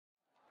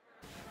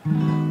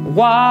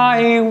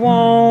Why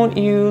won't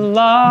you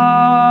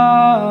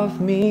love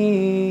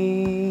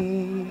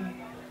me?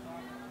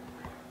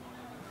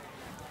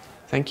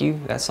 Thank you.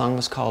 That song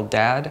was called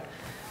Dad.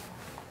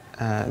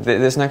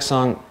 This next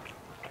song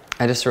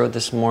I just wrote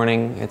this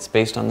morning. It's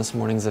based on this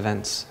morning's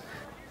events.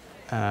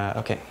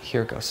 Okay,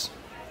 here it goes.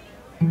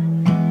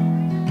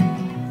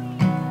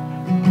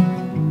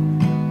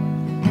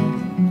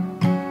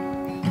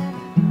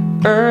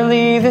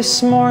 Early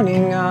this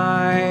morning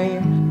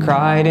I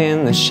cried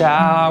in the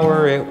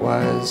shower. It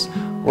was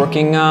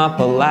working up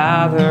a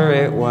lather.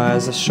 It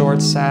was a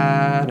short,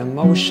 sad,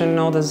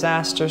 emotional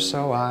disaster.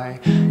 So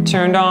I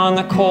turned on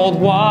the cold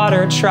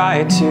water,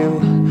 tried to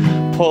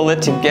pull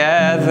it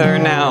together.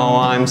 Now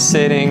I'm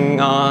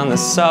sitting on the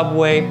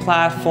subway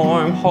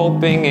platform,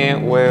 hoping it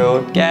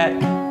will get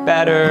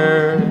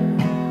better.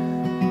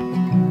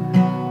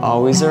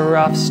 Always a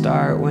rough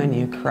start when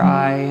you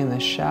cry in the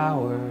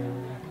shower.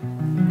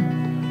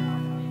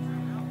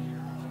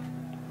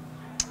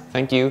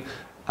 Thank you.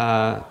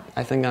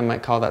 I think I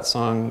might call that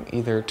song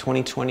either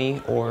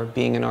 2020 or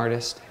Being an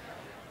Artist.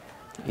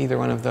 Either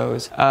one of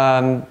those.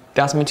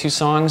 That's my two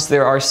songs.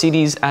 There are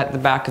CDs at the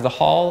back of the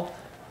hall.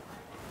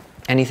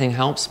 Anything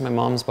helps. My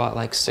mom's bought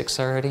like 6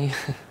 already.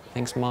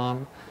 Thanks,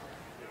 Mom.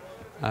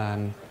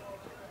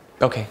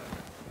 Okay.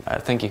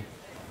 Thank you.